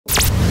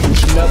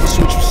never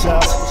switch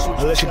sides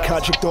unless your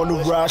contract on the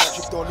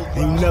rise,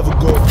 and you never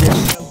go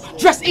against it.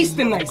 Dress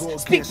Easter nice,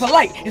 speak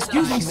polite.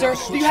 Excuse me, sir,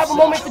 do you have a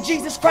moment for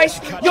Jesus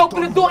Christ? You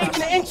open the door even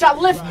an inch, I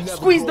lift,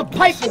 squeeze the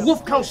pipe, and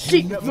wolf comes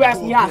sheep. If you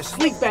ask me how to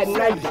sleep at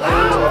night.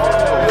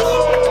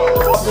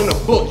 Up in the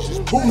bush,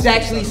 who's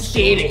actually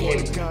scared of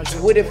him?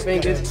 Twitter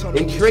fingers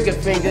and trigger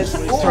fingers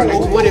turn to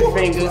Twitter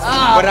fingers,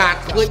 but I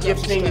clip your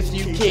fingers so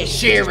you can't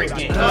share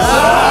again.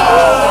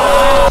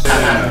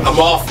 I'm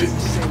off it.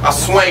 I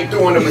swang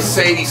through in a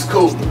Mercedes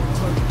coupe.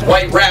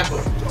 White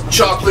rapper,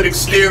 chocolate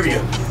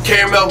exterior,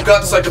 caramel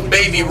guts like a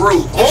baby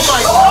Ruth. Oh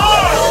my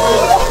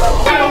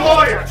God! Better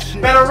lawyer,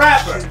 better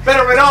rapper,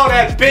 better than all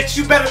that, bitch.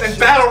 You better than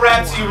battle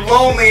rap so you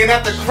lonely and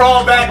have to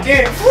crawl back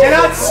in. And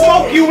I'd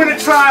smoke you in a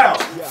trial.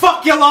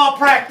 Fuck your law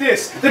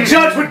practice. The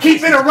judge would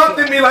keep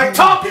interrupting me like,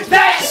 talk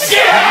that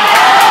shit!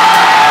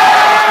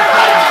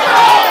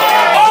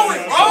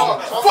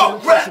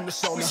 Fuck rap! We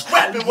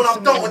scrapping when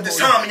I'm done with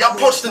this homie. Y'all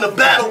punched in a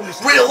battle.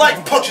 Real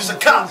life punches a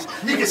cop.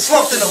 You get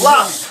slumped in the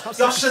lobby.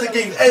 Y'all should've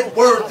gave Ed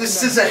word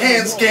this is a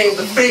hands game.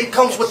 The fade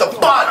comes with the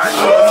body.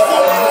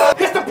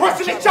 It's the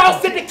person that y'all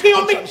said to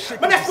kill me,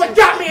 but that's what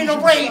got me in the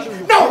rage.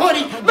 No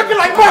hoodie, looking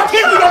like Mark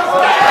Henry on the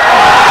stage.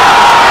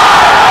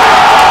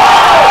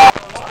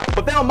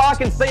 But then a mock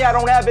and say I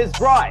don't have his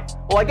drive.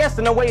 Well, I guess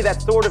in a way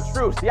that's sort of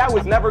true. See, I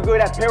was never good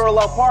at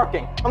parallel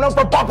parking. I'm known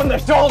for bumping the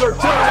shoulder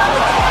too.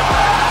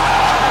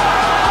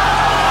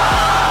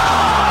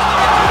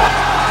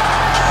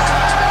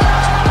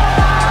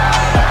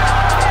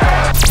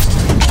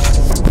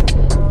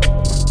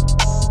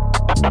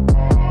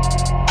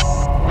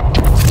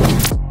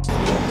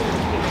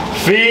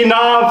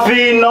 Phenom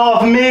feeding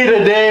off me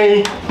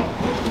today.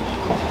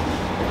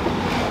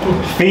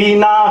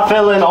 Phenom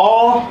feeling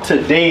all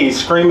today.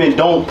 Screaming,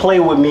 don't play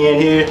with me in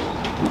here.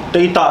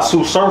 They thought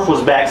Sue Surf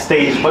was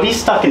backstage, but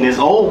he's stuck in his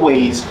old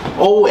ways,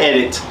 old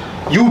edits.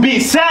 You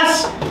beat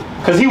Sess?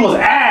 Cause he was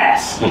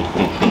ass.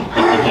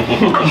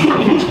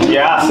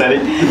 Yeah, I said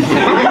it.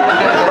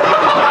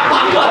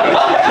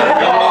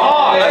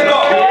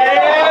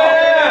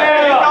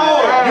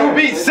 Yeah. You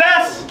beat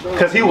Sess?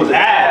 Cause he was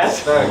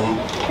ass.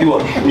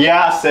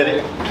 Yeah, I said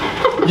it.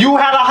 You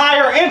had a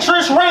higher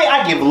interest rate,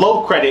 I give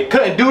low credit.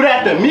 Couldn't do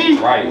that to me.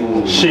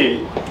 Right.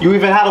 Shit. You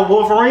even had a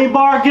Wolverine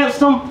bar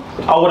against him?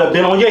 I would have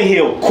been on your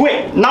heel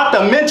quick. Not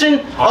to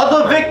mention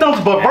other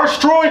victims, but Verse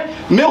Troy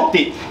milked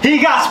it.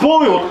 He got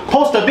spoiled.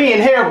 Supposed to be in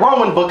hair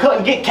growing, but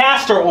couldn't get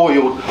castor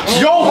oiled.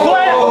 Your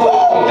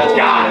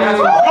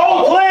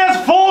plans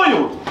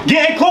foiled.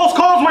 Getting close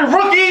calls with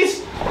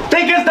rookies.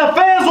 Thinking the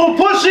fans will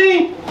push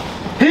him.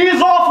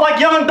 He's off like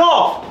Young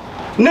Dolph.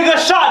 Nigga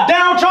shot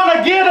down trying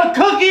to get a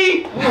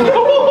cookie.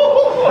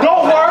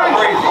 Don't worry.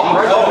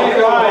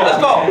 Let's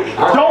go.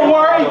 Don't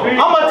worry.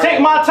 I'm gonna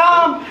take my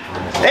time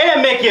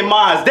and make it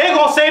mine. They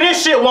gonna say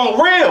this shit won't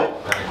real.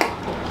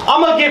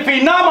 I'm gonna get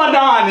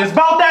phenomenon. It's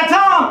about that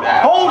time.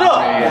 Hold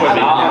up.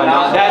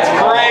 That's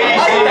crazy.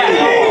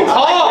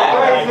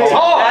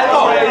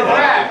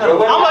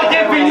 I'm gonna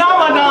get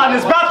phenomenon.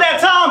 It's about that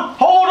time.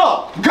 Hold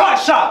up.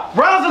 Gunshot.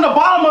 Rounds in the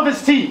bottom of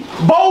his teeth.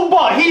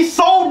 Boba. He's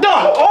so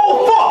done.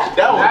 Oh fuck.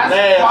 That was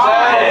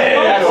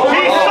nasty.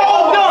 He's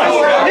so done.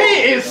 He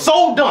is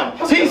so done.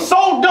 He's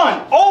so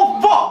done. Oh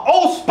fuck.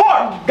 Oh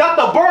Spark. Got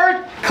the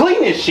bird. Clean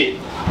this shit.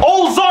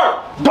 Oh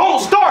Zark.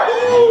 Don't start.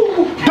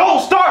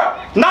 Don't start.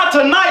 Not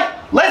tonight.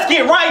 Let's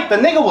get right. The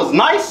nigga was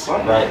nice.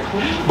 Right.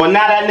 But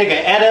now that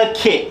nigga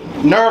etiquette.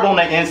 Nerd on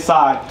the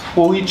inside.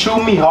 Will he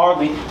chew me?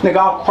 Hardly. Nigga,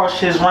 I'll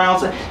crush his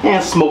rounds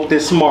and smoke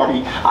this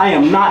Smarty. I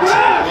am not.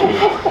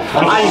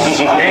 I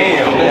am.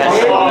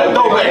 Damn.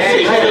 Throw that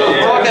shit.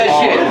 Talk that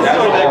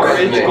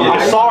shit.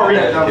 I'm sorry.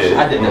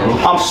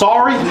 I'm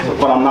sorry,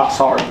 but I'm not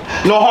sorry.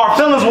 No hard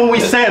feelings when we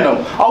send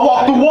him. I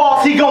walk through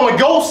walls, he going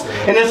ghost,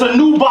 and it's a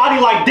new body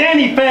like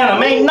Danny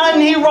Phantom. Ain't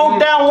nothing he wrote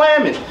down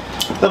whamming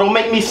that'll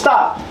make me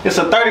stop. It's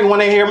a 30 when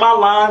they hear my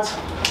lines.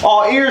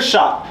 All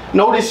earshot.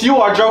 Notice you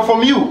are Joe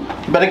from you.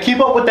 Better keep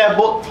up with that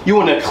book. You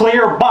in a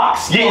clear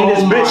box. Getting this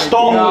bitch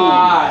stomped.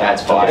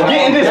 That's fine.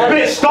 Getting this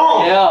bitch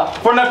stomped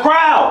from the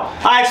crowd.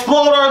 I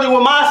explode early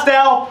with my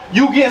style.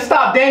 You get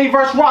stopped. Danny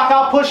vs. Rock.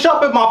 I'll push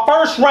up in my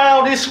first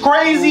round. It's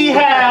crazy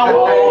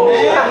how.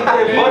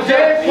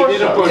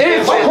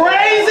 It's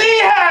crazy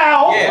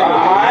how.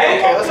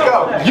 Let's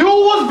go. You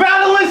was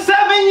battling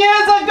 7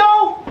 years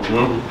ago.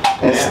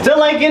 And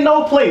still ain't getting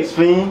no place,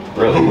 fiend.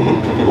 Really?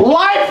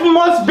 Life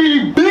must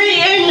be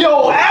beating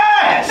your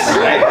ass.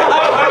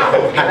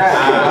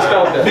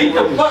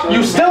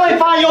 You still ain't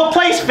find your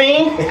place,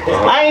 fiend.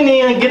 I ain't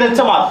even get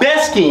into my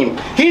best scheme.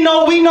 We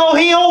know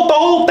he owed the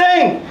whole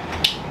thing.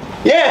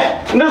 Yeah,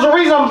 and there's a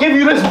reason I'm giving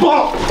you this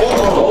bump.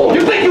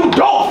 You think you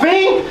dope,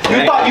 fiend?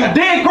 You thought you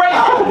did great? I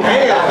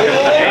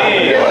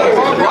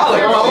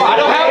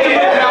don't have to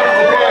move out of the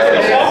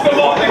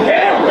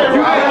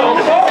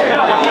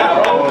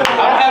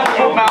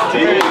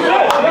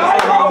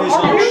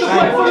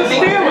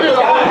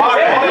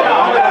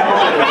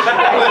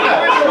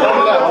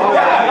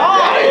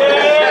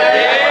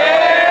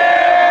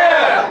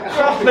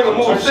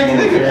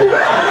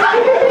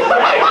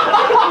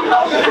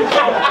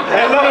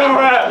And let him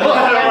rap.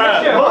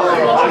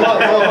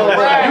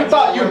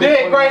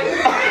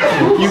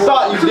 You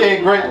thought you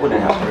did great with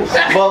him.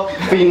 But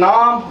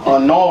Phenom, a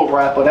no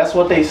rapper, that's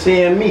what they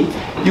see in me.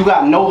 You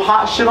got no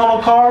hot shit on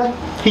a card?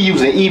 He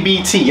using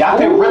EBT. I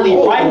can really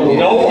write.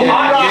 No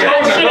hot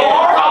shit.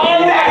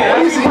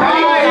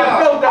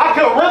 I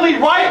could really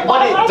write,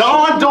 but it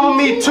dawned on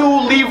me to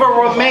leave a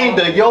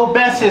remainder. Your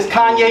best is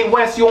Kanye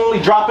West. You only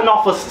dropping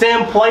off a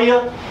stem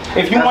player.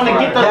 If you want to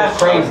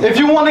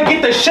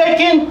get the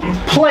shaking,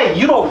 play.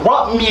 You don't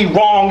rub me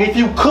wrong. If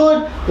you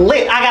could,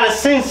 lit. I got a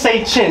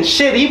sensei chin.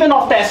 Shit, even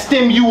off that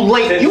stem you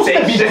late. Used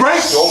to be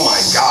great. Oh my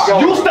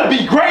God. Used to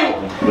be great.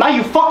 Now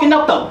you fucking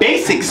up the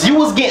basics. You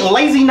was getting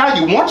lazy. Now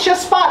you want your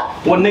spot.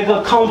 Well,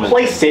 nigga, come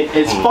place it.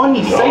 It's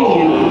funny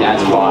saying.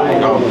 That's why.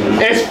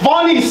 It's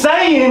funny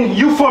saying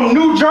you from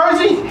New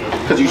Jersey,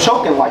 cause you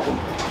choking like them.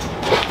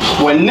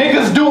 When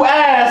niggas do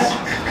ass.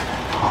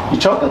 You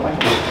choking like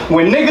that.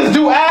 When niggas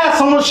do ass,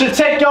 someone should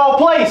take y'all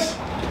place.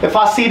 If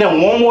I see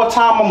them one more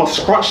time, I'ma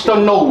scrunch their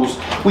nose.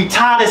 We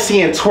tired of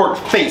seeing twerk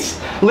face.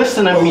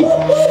 Listen to me.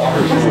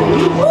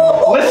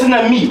 Listen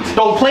to me.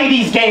 Don't play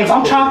these games.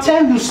 I'm trying to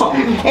tell you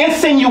something.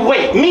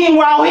 Insinuate.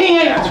 Meanwhile, he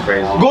ain't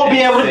gonna be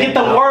able to get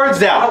the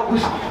words out.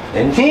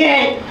 He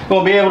ain't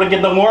gonna be able to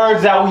get the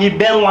words out. He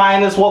been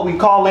lying is what we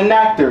call an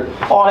actor.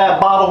 All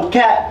that bottled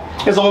cat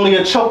is only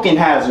a choking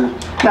hazard.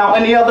 Now,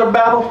 any other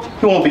battle,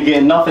 you won't be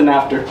getting nothing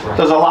after.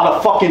 There's a lot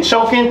of fucking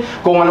choking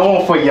going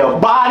on for your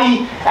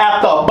body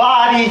after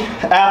body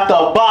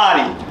after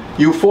body.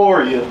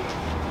 Euphoria.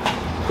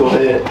 Go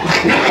ahead.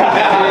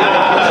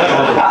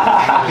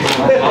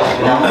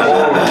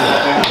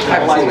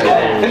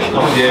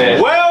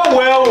 Well.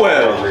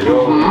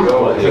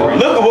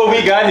 Look at what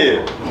we got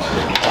here.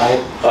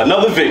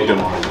 Another victim.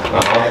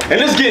 And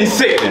it's getting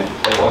sickening.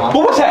 But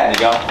what's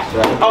happening, y'all?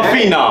 I'm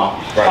Phenom.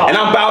 And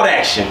I'm about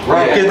action.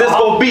 Because this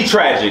gonna be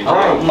tragic.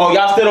 Oh,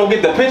 y'all still don't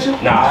get the picture?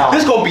 Nah.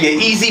 This gonna be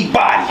an easy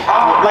body.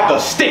 Like a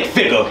stick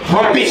figure.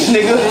 Bitch,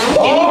 nigga.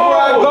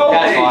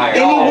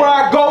 Anywhere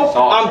I go,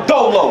 I'm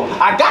dolo.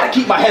 I gotta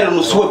keep my head on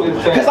the swivel.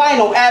 Because I ain't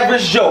no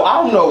average Joe.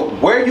 I don't know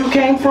where you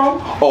came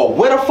from or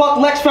where the fuck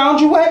Lex found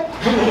you at.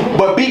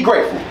 But be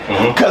grateful.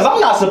 Because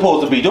I'm not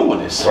supposed to be doing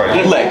this.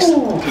 Lex,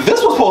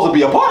 this was supposed to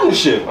be a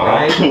partnership.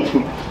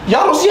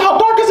 Y'all don't see how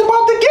dark it's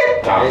about to get?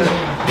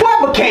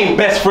 I became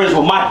best friends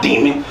with my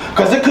demon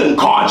because it couldn't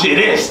conjure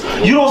this.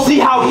 You don't see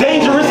how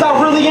dangerous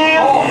I really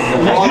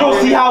am? You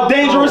don't see how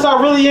dangerous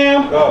I really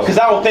am? Because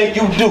I don't think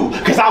you do.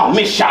 Because I don't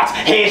miss shots.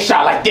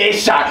 Headshot like dead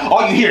shot.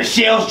 All you hear is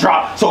shells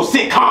drop. So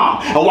sit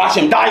calm and watch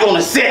him die on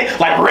the set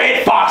like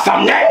Red Fox.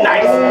 I'm that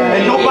nice.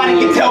 And nobody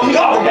can tell me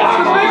otherwise.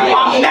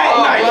 I'm that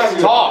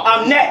nice.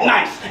 I'm that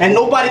nice. And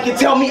nobody can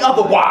tell me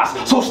otherwise.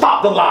 So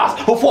stop the lies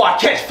before I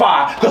catch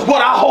fire. Because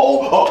what I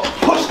hold,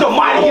 push the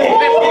mighty in.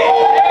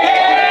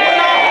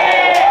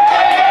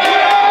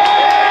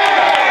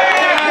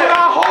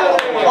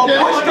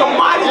 Push the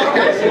mighty,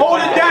 hold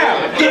it down.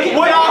 It's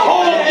what I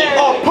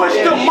hold, push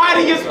the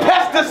mightiest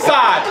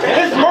pesticide.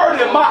 It's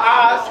murder in my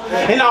eyes,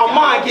 and I don't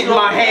mind getting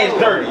my hands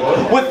dirty.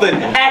 With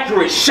an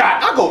accurate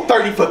shot, I go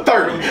 30 for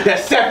 30.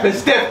 That's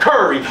Steph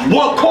Curry.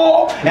 One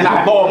call, and I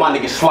have all my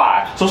niggas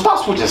slide. So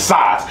stop switching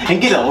sides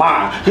and get in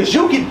line, because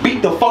you get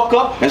beat the fuck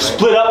up and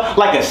split up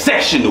like a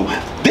sectional.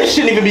 This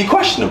shouldn't even be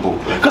questionable,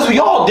 because we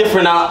all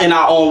different in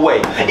our own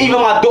way. Even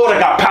my daughter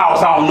got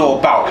powers I don't know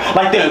about,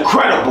 like the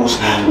Incredibles.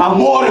 I'm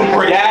more than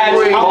great. I'm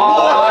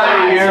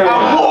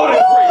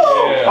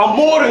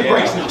more than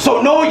grace.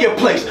 So know your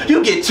place.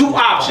 You get two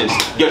options.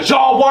 Your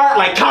jaw wired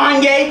like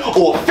Kanye,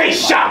 or a face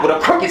shot with a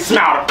crooked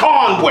smile to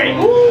Conway.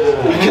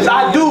 Because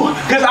I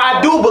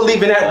do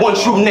believe in that one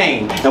true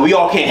name. And we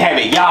all can't have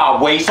it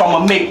Yahweh. So I'm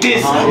gonna make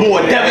this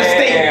more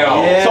devastating.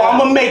 So I'm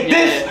gonna make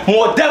this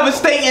more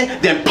devastating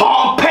than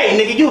Pompeii.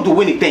 Nigga, you'll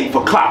do anything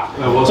for clout.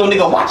 So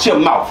nigga, watch your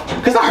mouth.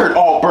 Because I heard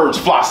all birds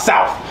fly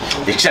south.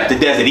 Except the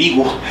desert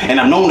eagle. And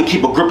I'm known to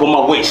keep a grip on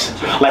my waist.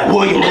 Like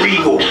William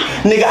Regal.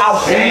 Nigga,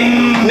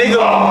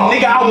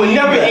 I would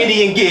never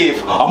Indian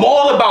give. I'm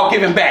all about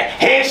giving back.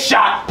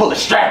 Headshot, pull a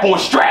strap on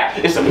strap.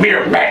 It's a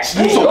mirror match.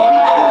 So be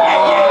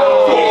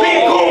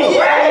cool.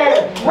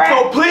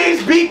 So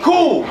please be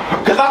cool.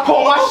 Cause I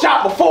call my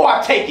shot before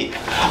I take it.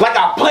 Like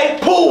I play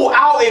pool,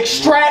 I'll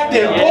extract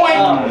and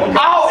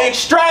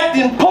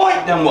point.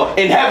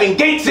 And having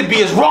gates to be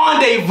his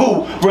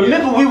rendezvous.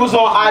 Remember we was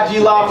on IG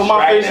Live for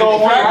my face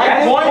off?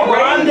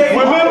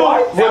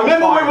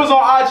 Remember we was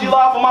on IG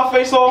Live for my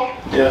face off?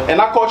 Yeah.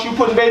 And I caught you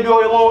putting baby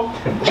oil on?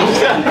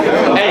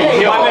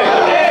 Hey, yo.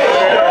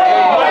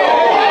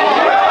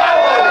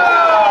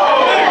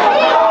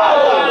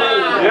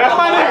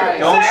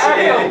 Don't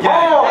say it again.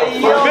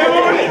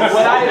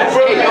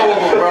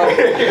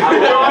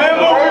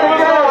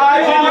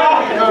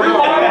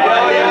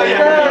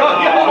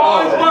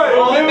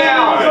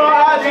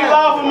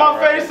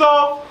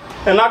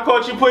 And I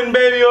caught you putting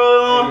baby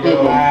oil on?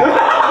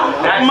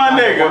 My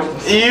nigga,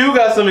 you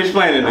got some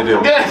explaining to do.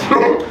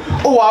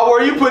 Why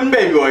were you putting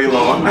baby oil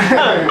on?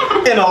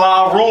 In a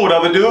live room with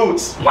other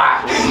dudes.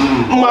 My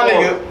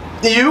nigga,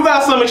 You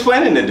got some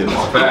explaining to do.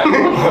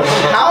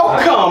 How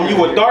come you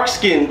were dark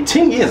skinned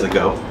 10 years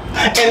ago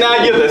and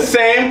now you're the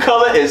same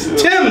color as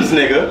Tim's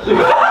nigga?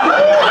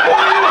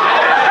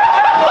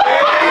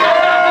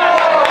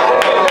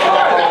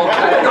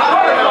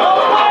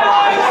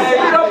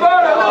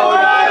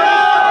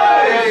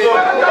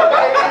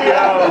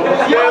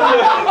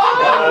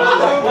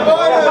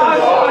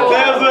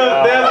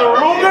 There's a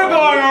rumor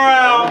going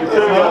around.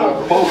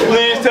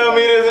 Please tell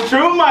me this is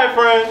true, my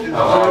friend.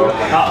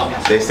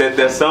 They said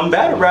there's some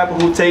battle rapper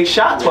who takes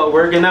shots while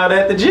working out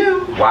at the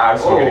gym. Wow,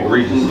 it's fucking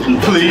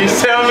egregious.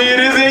 Please tell me it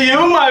isn't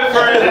you, my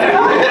friend.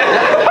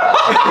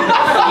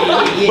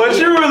 But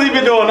you really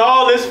been doing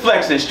all this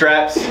flexing,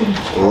 Straps.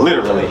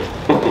 Literally.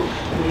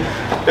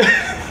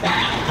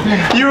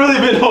 You really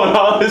been doing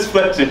all this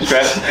flexing,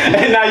 Straps.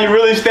 And now you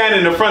really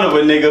standing in front of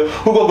a nigga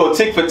who gonna go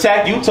tick for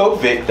tack. You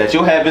told Vic that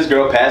you'll have his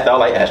girl passed out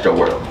like Astro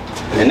World.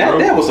 And that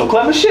there was some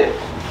clever shit.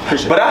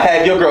 But I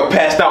had your girl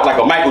passed out like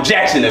a Michael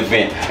Jackson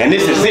event. And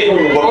this is it.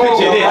 But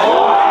picture this.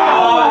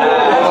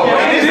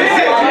 And this is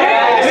it.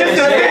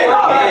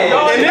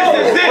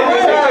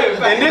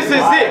 And this is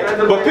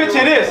it. But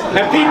picture this.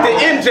 And peep the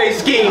MJ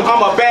scheme.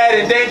 I'm a bad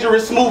and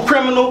dangerous smooth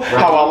criminal.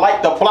 How I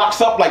light the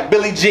blocks up like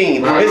Billie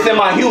Jean. It's in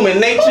my human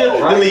nature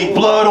to leave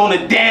blood on the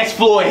dance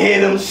floor and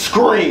hear them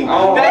scream.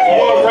 That's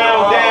 1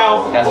 round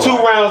down, 2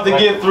 rounds to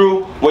get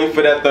through. Wait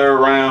for that 3rd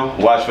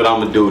round. Watch what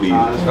I'ma do to you.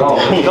 Let's go.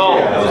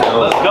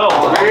 Let's go.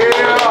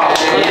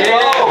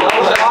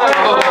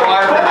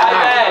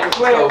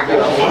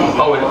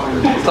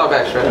 Stop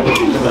back, straight.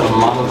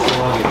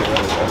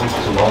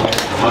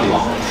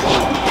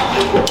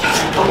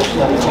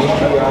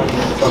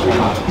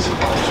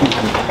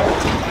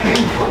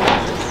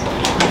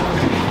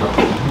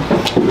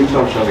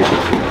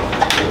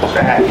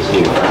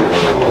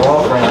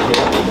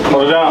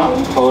 Hold it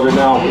down. Hold it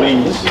down,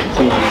 please.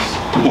 Please.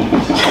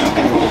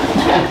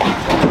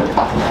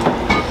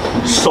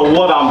 So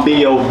what, I'm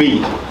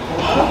B.O.B.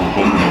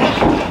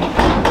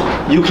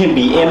 You can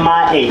be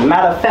MIA.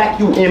 Matter of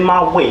fact, you in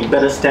my way.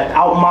 Better step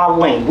out my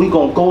lane. We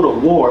gon' go to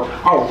war.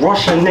 I'll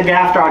rush a nigga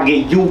after I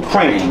get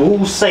Ukraine.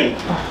 Who say?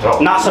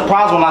 Not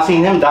surprised when I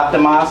seen him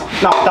optimize.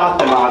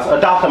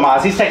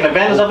 He's taking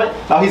advantage of it.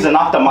 No, he's an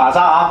optimize.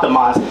 I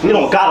optimize. You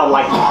don't gotta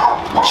like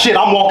shit.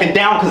 I'm walking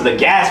down because the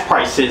gas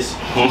prices.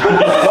 That's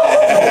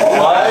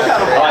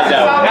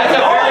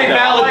a very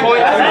valid point.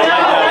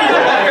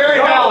 That's very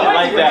valid.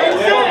 Like that.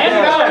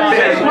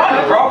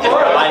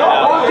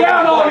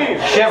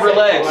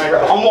 Chevrolet.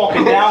 I'm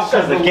walking down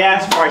because of the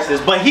gas prices,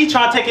 but he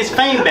trying to take his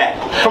fame back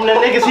from the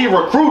niggas he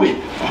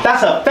recruited.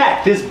 That's a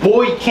fact. This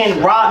boy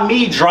can rob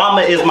me.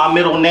 Drama is my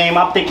middle name.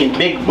 I'm thinking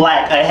Big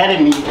Black ahead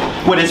of me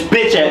with his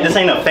bitch at. This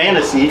ain't a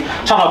fantasy.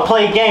 Trying to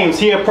play games.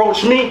 He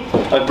approached me.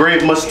 A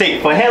grave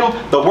mistake. For him,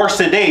 the worst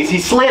of days. He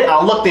slid.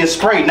 I looked and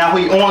sprayed. Now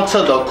he on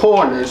to the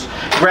corners.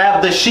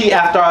 Grab the sheet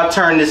after I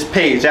turn this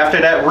page. After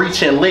that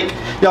reach and lick,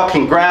 y'all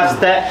can grasp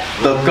that.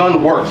 The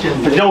gun worked.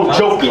 No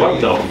joking.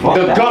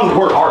 The gun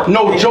worked.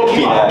 No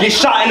joking. Get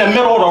shot in the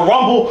middle of the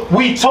rumble.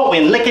 We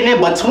toting. Licking in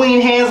between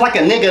hands like a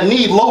nigga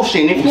need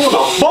lotion. If you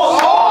wanna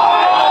fuck.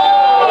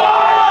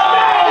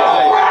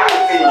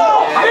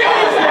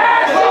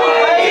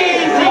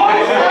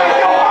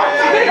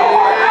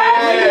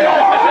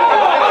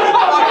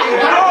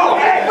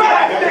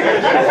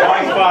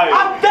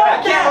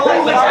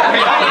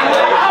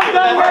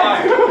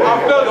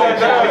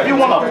 If you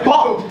wanna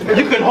buck,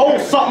 you can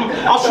hold something.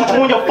 I'll shoot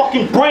you in your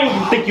fucking brain.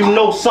 You think you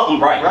know something,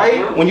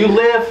 right? When you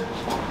live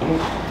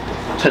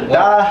to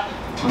die,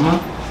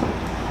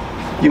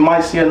 you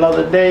might see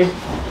another day.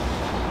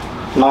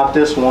 Not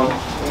this one,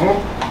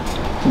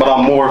 but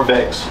I'm more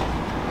vexed.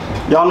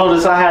 Y'all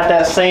notice I had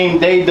that same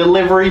day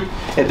delivery.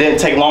 It didn't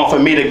take long for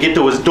me to get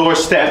to his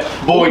doorstep.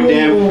 Boy,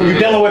 damn, you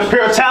dealing with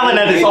pure talent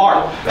at his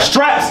art.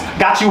 Straps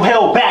got you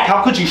held back.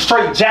 How could you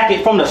straight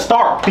jacket from the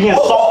start? Being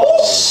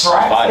soft.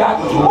 Straps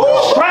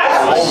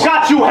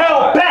got you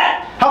held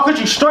back. How could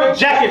you straight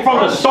jacket from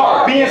the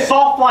start? Being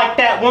soft like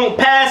that won't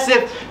pass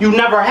if you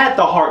never had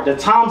the heart. The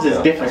times is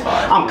different.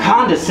 I'm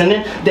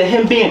condescending. That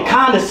him being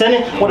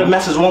condescending, well, the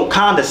message won't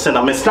condescend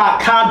him. It's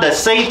not kinda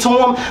say to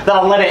him that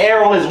I let an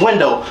air on his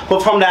window.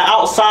 But from the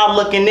outside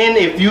looking in,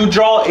 if you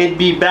draw, it'd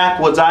be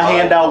backwards. I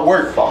hand out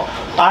work.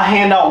 I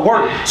hand out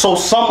work. So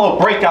some will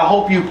break. I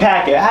hope you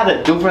pack it. I had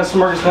a different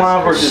Smirks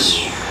line versus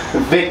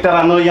Vic that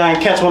I know y'all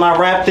ain't catch when I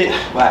rapped it.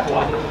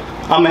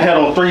 I'm ahead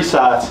on 3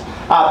 sides.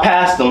 I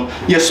passed him.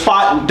 Your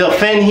spot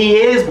defend he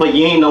is, but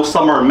you ain't no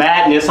summer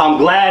madness. I'm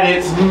glad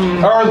it's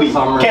early.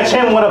 Catch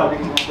him with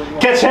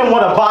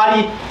a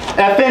body,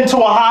 FN to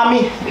a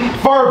homie,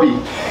 Furby,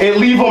 and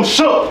leave him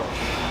shook.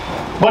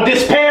 But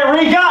this pair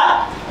he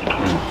got,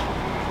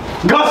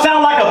 gonna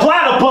sound like a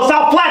platypus.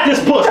 I'll flat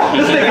this puss.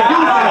 This nigga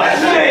using us.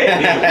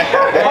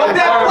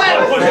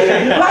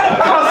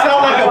 Gonna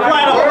sound like a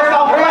platypus.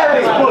 I'll flat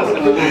this puss.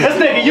 This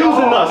nigga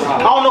using us.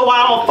 I don't know why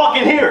I don't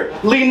fucking hear it.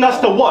 leading us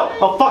to what?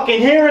 A fucking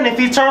hearing. If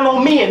he turn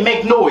on me, it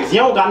make noise. You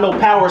don't got no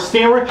power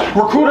steering.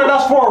 Recruited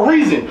us for a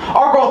reason.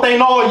 Our growth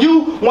ain't all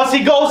you. Once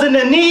he goes in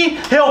the need,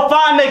 he'll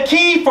find the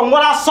key. From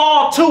what I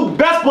saw too,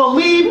 best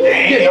believe.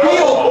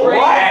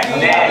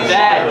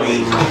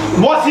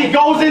 Once he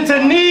goes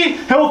into need,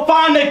 he'll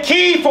find the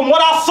key. From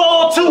what I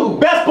saw too,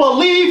 best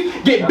believe.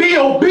 Get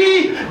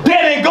B.O.B.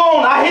 dead and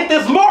gone. I hit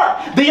this mark.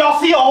 Then y'all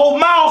see a whole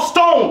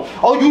milestone.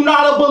 Oh, you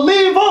not a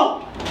believer?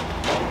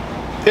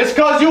 It's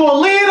cause you a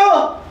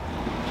leader?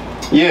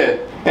 Yeah.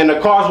 And the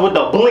cars with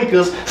the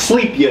blinkers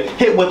sleep you.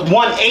 Hit with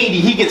 180,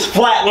 he gets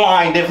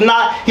flatlined. If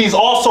not, he's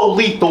also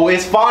lethal.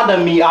 It's fond of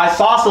me.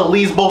 Isasa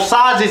leads, both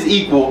sides is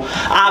equal.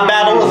 I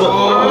battle is a...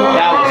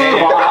 That was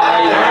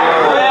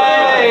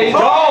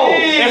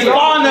it's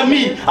fond of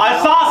me.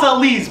 Isasa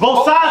leads,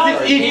 both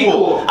sides is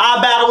equal. I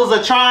battle is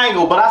a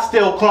triangle, but I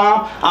still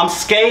climb. I'm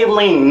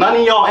scaling. None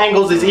of y'all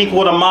angles is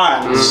equal to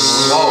mine.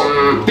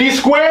 These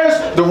squares,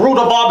 the root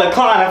of all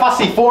decline. If I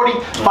see 40,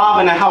 5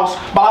 in the house,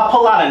 but I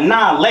pull out a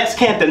 9, Lex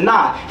can't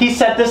deny. He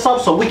set this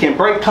up so we can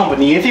break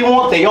company. If he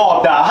want, they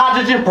all die.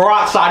 Hydrogen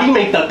peroxide, he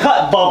make the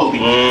cut bubbly.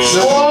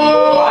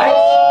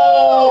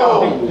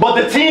 But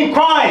the team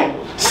crying,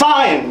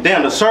 sighing.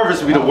 Damn, the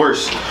service be the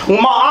worst.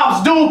 When my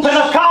ops do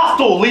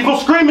Pentecostal, leave them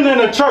screaming in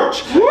the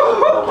church.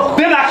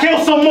 Then I kill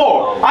some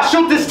more. I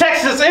shoot this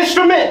Texas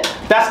instrument.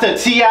 That's the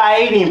TI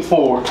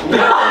 84.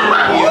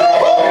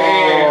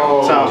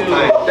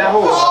 That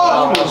whole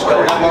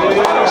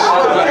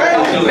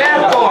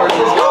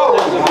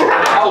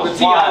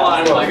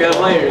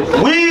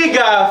we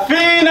got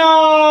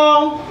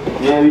Phenom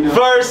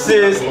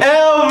versus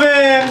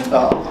Elvin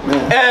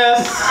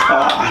S.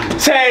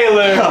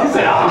 Taylor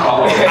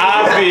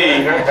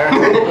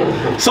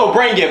IB. So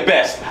bring your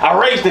best. I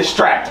raise the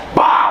strap.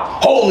 Bow.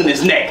 Hole in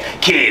his neck.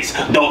 Kids,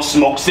 don't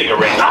smoke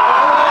cigarettes.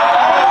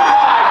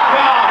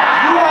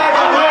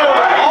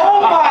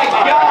 Oh my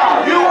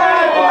God. You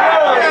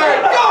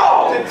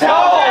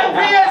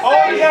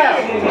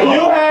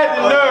had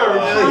the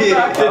nerve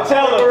to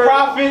tell the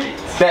prophet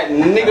that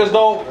niggas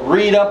don't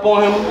read up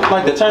on him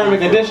like the terms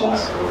and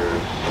conditions.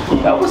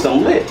 That was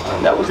some lit.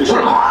 That was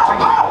true.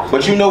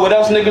 But you know what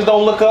else niggas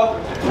don't look up?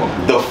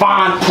 The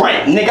fine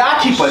print. Nigga, I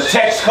keep a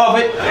text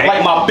covered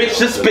like my bitch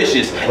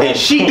suspicious. And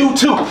she do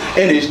too.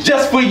 And it's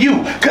just for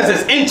you. Cause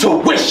it's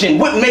intuition.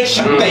 What makes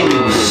you think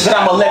that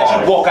I'ma let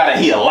you walk out of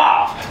here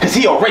alive? Cause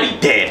he already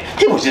dead.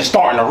 He was just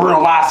starting to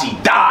realize he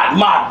died.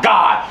 My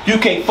God, you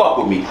can't fuck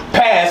with me.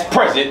 Past,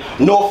 present,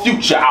 nor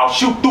future. I'll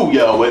shoot through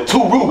ya with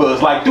 2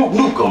 Rugers like Duke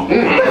Nukem.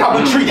 Look how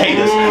we treat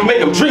haters. Make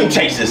them dream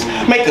chasers.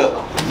 Make a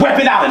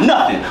weapon out of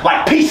nothing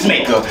like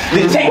Peacemaker.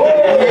 Then take the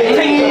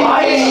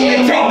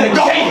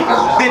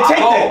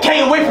K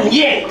away from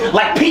Ye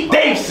like Pete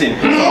Davidson.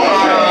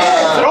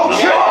 So don't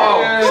trip.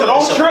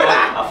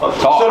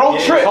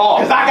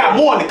 Cause I got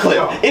more in the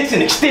clip. It's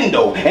an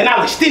extendo, and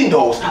I'll extend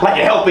those like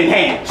a helping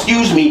hand.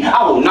 Excuse me,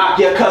 I will knock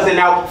your cousin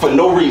out for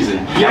no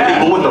reason.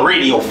 I'm even with the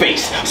radio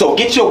face. So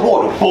get your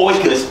water, boys,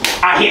 cause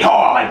I hit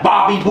hard like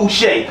Bobby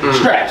Boucher.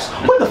 Straps,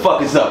 what the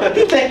fuck is up?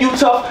 You think you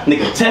tough?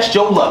 Nigga, test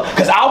your luck.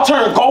 Cause I'll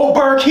turn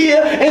Goldberg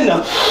here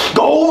into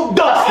gold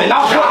dust, and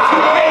I'll put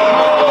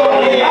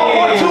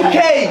 2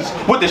 Ks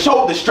with the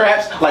shoulder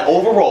straps like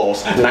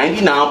overalls.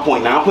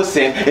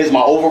 99.9% is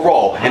my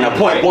overall, and the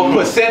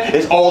 0.1%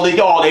 is all of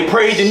y'all. They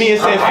prayed to me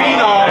and said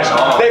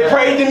Phenom. They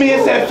prayed to me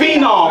and said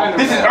Phenom.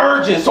 This is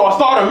urgent, so I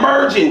started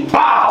emerging.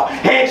 Bow,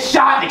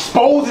 headshot,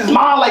 expose his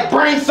mind like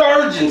brain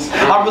surgeons.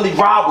 I really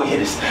ride with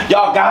hitters.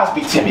 Y'all guys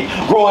be timid.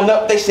 Growing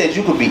up, they said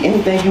you could be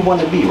anything you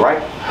want to be,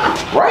 right?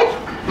 Right?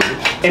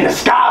 And the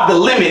sky's the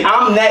limit.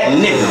 I'm that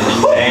nigga.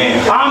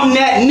 I'm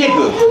that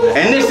nigga.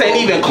 And this ain't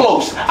even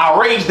close. I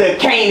raised the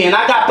cane and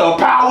I got the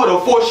power to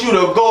force you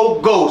to go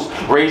ghost.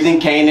 Raising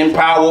cane and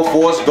power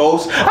force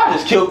ghost. I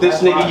just killed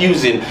this nigga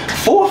using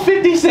 4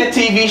 50-cent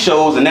TV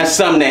shows, and that's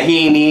something that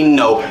he ain't even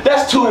know.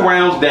 That's 2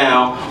 rounds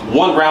down,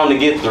 1 round to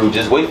get through.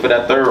 Just wait for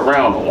that 3rd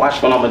round and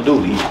watch what I'ma do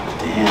to you.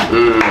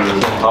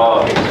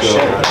 Oh,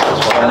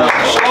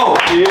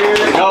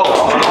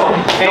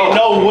 ain't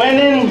no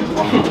winning.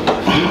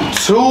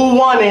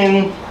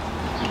 2-1-ing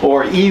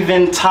or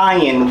even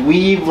tying.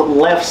 Weave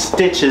left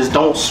stitches.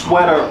 Don't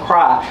sweat or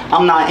cry.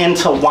 I'm not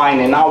into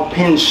whining. I'll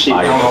pin shit.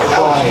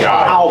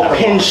 I'll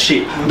pin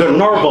shit. The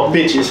nerve of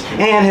bitches.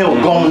 And he'll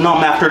go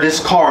numb after this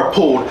card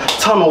pulled.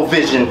 Tunnel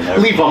vision.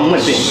 Leave them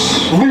limping.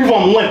 Leave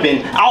them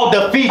limping. I'll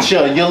defeat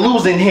ya. You're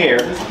losing hair.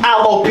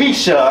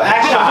 Alopecia.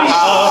 Actually,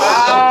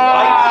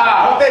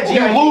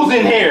 you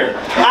losing hair.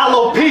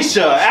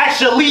 Alopecia.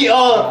 Actually,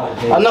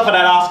 enough of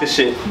that Oscar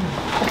shit.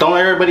 Don't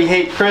everybody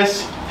hate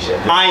Chris?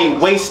 I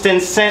ain't wasting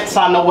cents.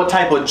 I know what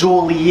type of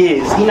jewel he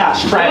is. He not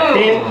strapped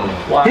in.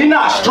 He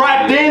not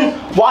strapped in.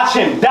 Watch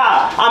him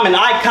die. I'm an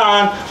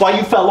icon while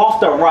you fell off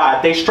the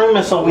ride. They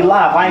streaming so we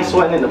live. I ain't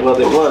sweating it. Well,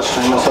 they was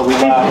streaming so we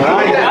live.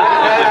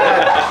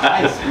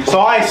 So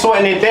I ain't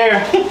sweating it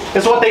there.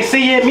 It's what they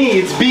see in me.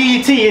 It's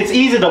BET. It's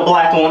easy to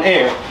black on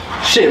air.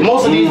 Shit,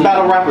 most of these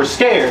battle rappers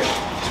scared.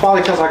 It's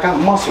probably because I got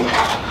muscle.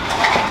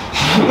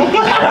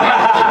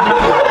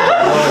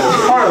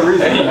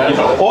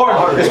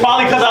 Or it's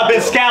probably because I've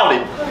been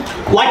scouted.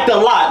 Like the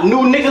lot,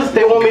 new niggas,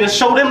 they want me to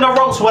show them the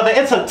ropes, whether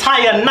it's a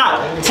tie or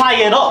not.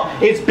 Tie it up,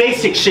 it's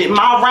basic shit.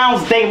 My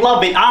rounds, they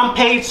love it. I'm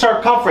paid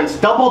circumference,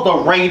 double the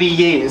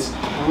radius.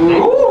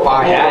 Ooh,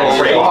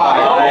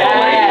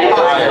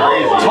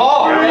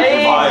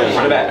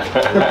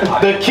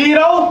 the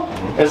keto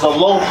is a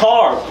low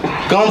carb.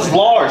 Guns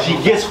large, he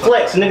gets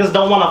flex. Niggas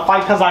don't want to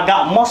fight because I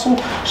got muscle.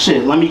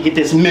 Shit, let me get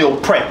this meal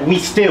prep. We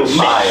still mix.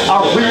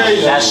 I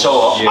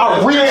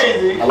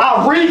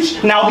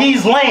reach. Now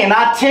he's laying.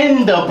 I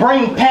tend to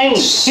bring pain.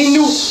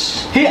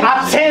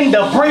 I tend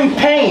to bring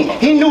pain.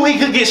 He knew he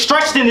could get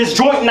stretched in his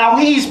joint. Now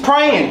he's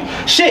praying.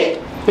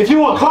 Shit. If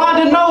you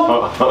inclined to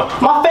know,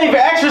 my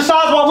favorite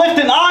exercise while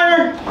lifting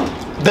iron,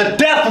 the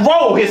death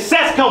row. His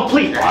set's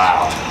complete.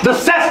 Wow. The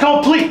set's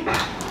complete.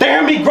 They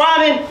hear me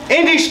grinding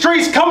in these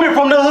streets, coming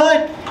from the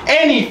hood,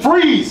 and he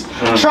freeze.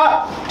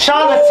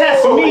 Trying to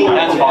test me.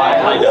 That's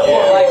fine.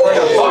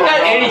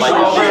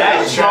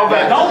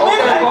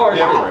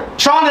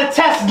 Trying to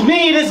test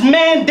me, this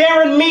man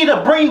daring me to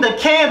bring the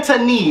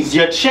Cantonese.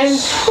 Your chin?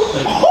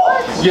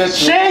 Your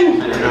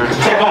chin?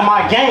 Take on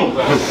my game.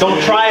 Don't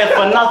try it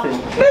for nothing.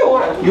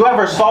 You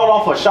ever sawed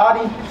off a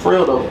shotty? For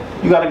real though,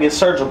 you gotta get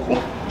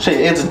surgical. Shit,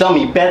 it's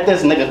dummy. Bet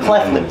this nigga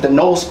cleft lip, the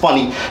nose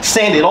funny.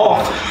 Sand it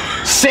off,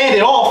 so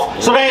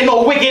there ain't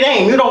no wicked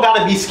aim. You don't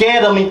gotta be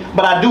scared of me,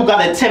 but I do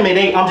gotta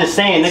intimidate. I'm just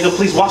saying, nigga,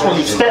 please watch where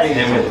you step.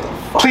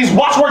 Please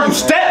watch where you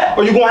step,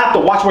 or you gonna have to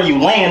watch where you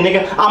land,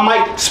 nigga. I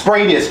might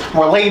spray this,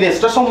 relay this.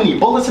 There's so many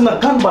bullets in the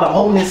gun, but I'm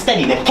holding it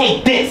steady. They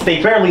take this,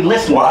 they barely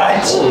listen.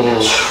 What?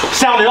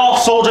 Sound it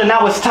off, soldier,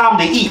 now it's time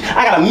to eat.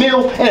 I got a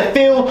meal and a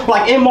feel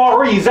like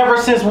MREs ever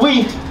since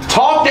we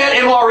talk that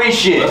MRE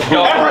shit.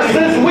 Ever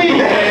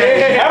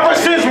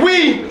since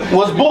we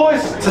was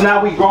boys, so now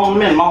we grown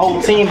men. My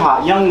whole team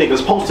hot, young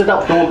niggas posted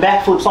up doing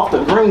backflips off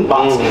the green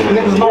box.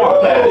 Niggas know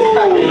our pass.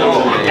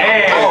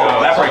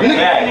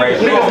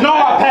 Niggas know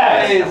our pass.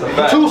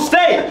 To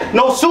stay,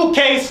 no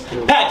suitcase,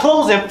 pack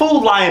clothes and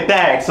food lying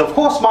bags. Of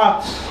course my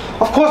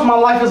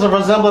life is a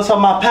resemblance of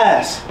my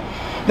past.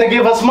 They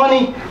give us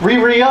money,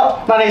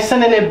 re-up, now they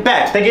sending it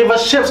back. They give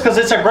us chips because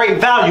it's a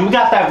great value. We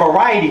got that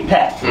variety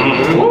pack.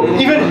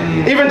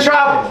 Even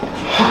try,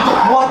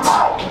 what?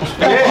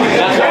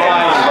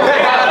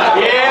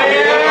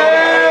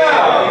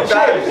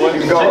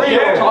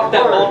 Talk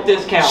that bulk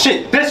discount.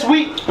 Shit, this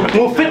week,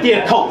 move 50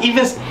 a coat.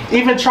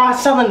 Even try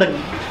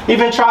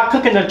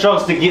cooking the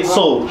drugs to get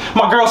sold.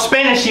 My girl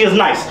Spanish, she is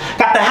nice.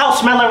 Got the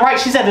house smelling right.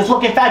 She said it's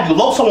looking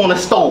fabuloso on the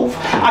stove.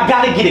 I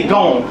gotta get it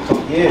going.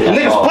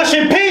 Niggas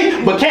pushing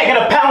P, but can't get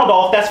a pound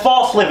off. That's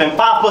false living.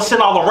 5%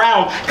 all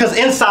around. Cause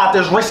inside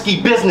there's risky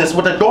business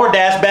with a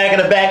DoorDash bag in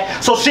the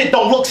back. So shit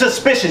don't look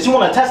suspicious. You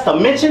wanna test a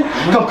mention?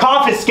 Come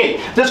confiscate.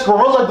 This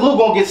Gorilla Glue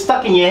gonna get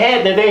stuck in your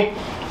head today.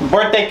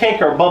 Birthday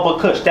cake or Bubba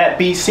Kush, that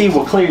BC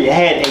will clear your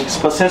headaches.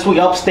 But since we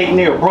upstate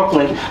near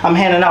Brooklyn, I'm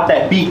handing out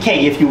that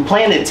BK. If you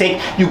plan to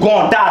take, you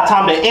gon' die.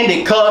 Time to end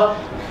it, cuz.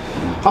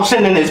 I'm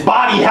sending this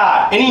body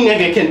high. Any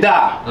nigga can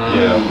die.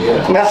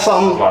 That's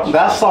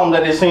something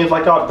that it seems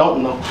like y'all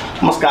don't know.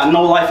 Must got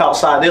no life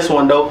outside this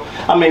one though.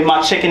 I made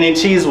my chicken and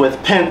cheese with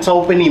pent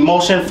open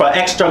emotion for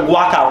extra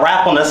guac. I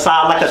wrap on the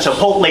side like a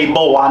Chipotle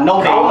bowl. I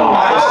know they know.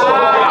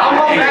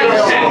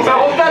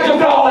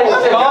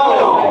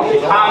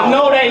 I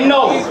know they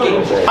know.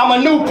 I'm a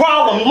new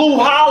problem, Lou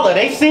Holla.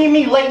 They seen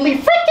me lately. Freaking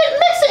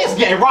mix it. It's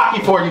getting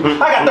rocky for you. I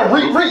got the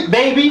reap,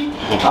 baby.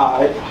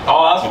 Alright.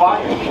 Oh, that's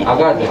fine. I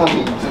got that.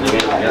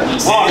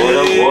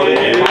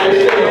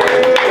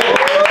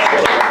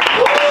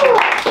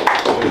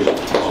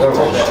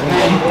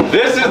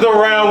 This is the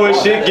round when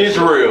shit gets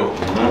real.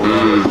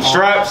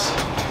 Straps,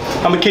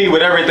 I'm gonna kill you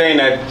with everything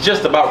that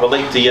just about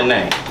relates to your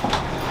name.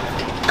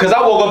 Cause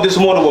I woke up this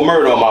morning with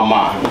murder on my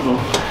mind.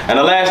 And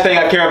the last thing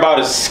I care about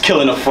is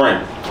killing a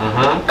friend.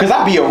 Cause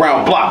I be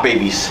around block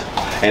babies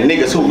and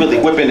niggas who really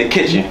whip in the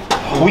kitchen.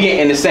 We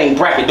ain't in the same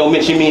bracket, don't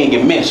mention me in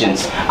your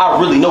mentions. I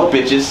really know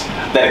bitches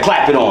that'll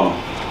clap it on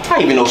them. I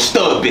even know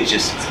stud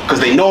bitches, cause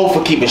they known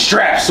for keeping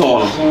straps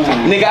on them.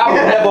 Nigga, I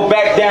would never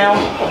back down.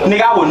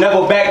 Nigga, I would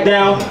never back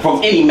down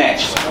from any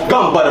match.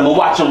 Gun butt 'em and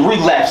watch them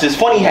relapse. It's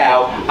funny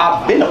how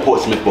I've been to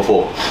Portsmouth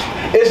before.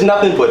 It's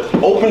nothing but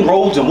open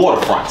roads and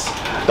waterfronts.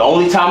 The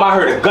only time I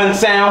heard a gun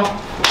sound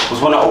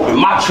was when I opened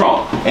my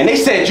trunk. And they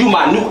said you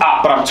my new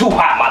op, but I'm too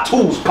hot, my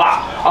tools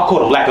pop. I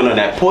caught him lacking on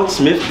that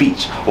Portsmouth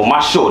beach with my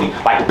shorty.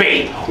 Like,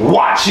 babe,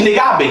 watch, nigga,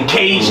 I've been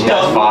caged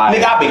up.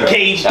 Nigga, I've been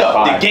caged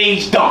up, the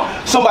gauge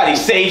dumped. Somebody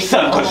save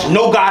son, cause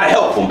no God to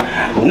help him.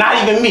 Not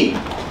even me.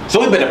 So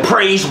we better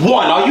praise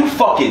one. Are you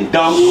fucking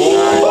dumb? Are you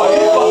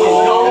fucking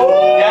dumb?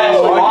 That's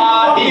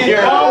why he's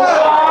dumb.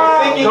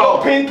 Thinking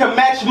your pen can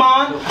match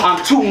mine?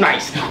 I'm too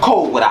nice.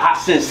 Cold with a hot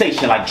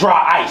sensation like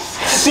dry ice.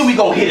 Then we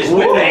gon' hit his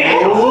whip,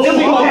 man. Then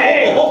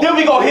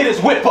we gon' hit his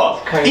whip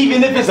up.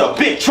 Even if it's a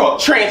big truck,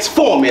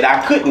 transform it.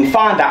 I couldn't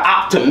find an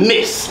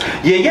optimist.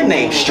 Yeah, your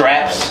name's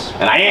Straps,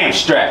 and I am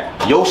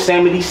strapped.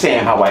 Yosemite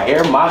Sam, how I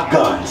air my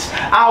guns.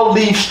 I'll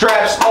leave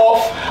straps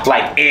off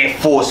like Air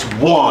Force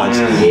Ones.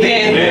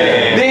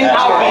 Then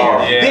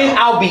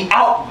I'll be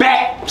out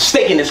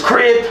making his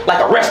crib like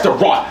a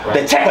restaurant.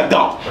 The tech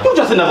dump. You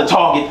just another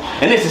target,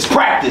 and this is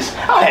practice.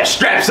 I have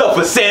straps up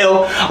for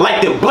sale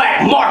like the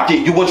black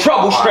market. You in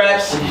trouble,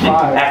 straps.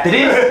 After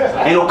this,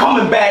 ain't no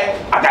coming back.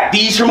 I got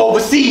these from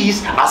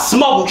overseas. I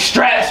smuggled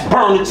straps,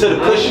 burn it to the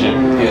cushion.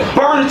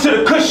 Burn it to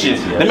the cushion.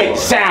 They make it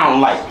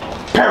sound like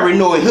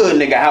paranoid hood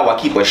nigga how I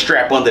keep a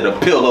strap under the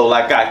pillow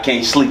like I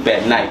can't sleep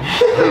at night.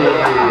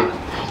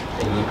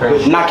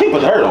 Nah, I can't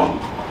put the hurt on you.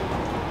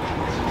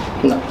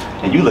 No.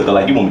 And you looking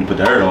like you want me to put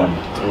the hurt on you.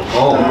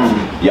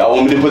 Y'all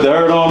want me to put the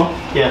hurt on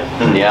him?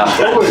 Yeah. Yeah.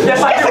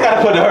 Yes, I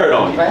gotta put the hurt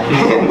on you.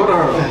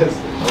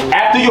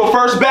 After your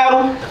first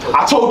battle,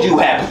 I told you you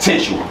had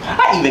potential.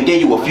 I even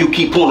gave you a few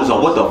key pointers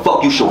on what the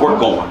fuck you should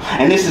work on.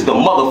 And this is the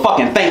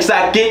motherfucking thanks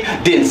I get,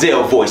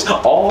 Denzel voice.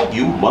 All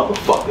you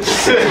motherfuckers.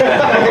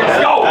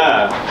 Let's go.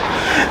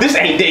 This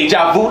ain't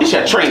deja vu, this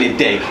your training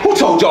day. Who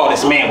told y'all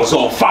this man was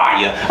on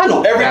fire? I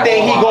know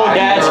everything he gonna do.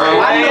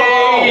 I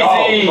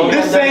know.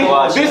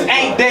 This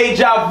ain't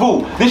deja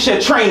vu. This your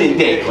training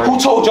day. Who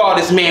told y'all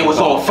this man was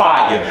on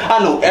fire? I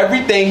know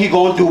everything he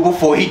gonna do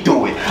before he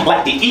do it.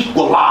 Like the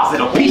equalizer,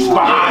 the piece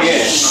behind you.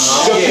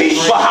 The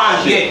piece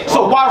behind you.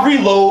 So why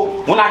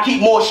reload when I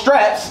keep more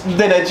straps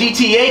than a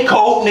GTA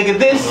code? Nigga,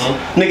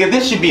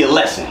 this should be a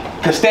lesson.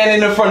 Cause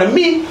standing in front of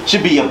me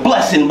should be a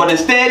blessing, but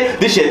instead,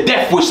 this your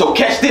death wish, so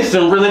catch this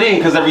and reel it in,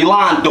 cause every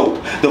line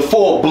dope, the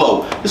full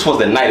blow. This was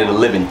the night of the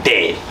living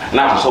dead, and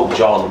I just hope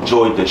y'all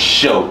enjoyed the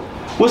show.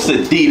 What's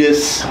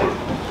Adidas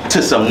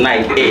to some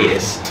night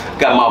airs?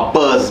 Got my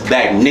buzz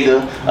back,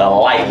 nigga, a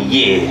light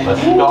yeah.